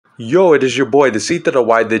Yo, it is your boy, the C to the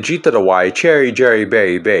Y, the G to the Y, Cherry Jerry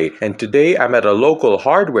Berry Bay, and today I'm at a local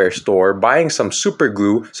hardware store buying some super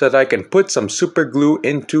glue so that I can put some super glue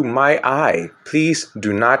into my eye. Please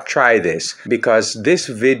do not try this because this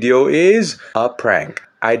video is a prank.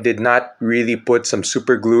 I did not really put some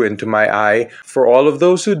super glue into my eye. For all of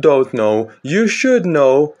those who don't know, you should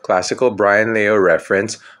know, classical Brian Leo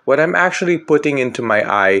reference, what I'm actually putting into my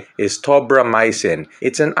eye is tobramycin.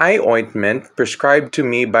 It's an eye ointment prescribed to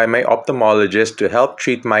me by my ophthalmologist to help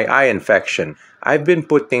treat my eye infection. I've been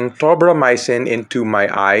putting tobramycin into my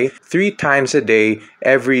eye 3 times a day,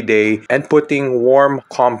 every day, and putting warm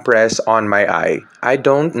compress on my eye. I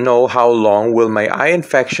don't know how long will my eye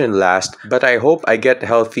infection last, but I hope I get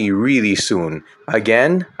healthy really soon.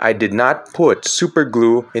 Again, I did not put super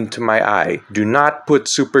glue into my eye. Do not put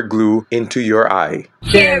super glue into your eye.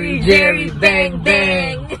 Jerry, Jerry, bang,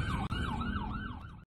 bang!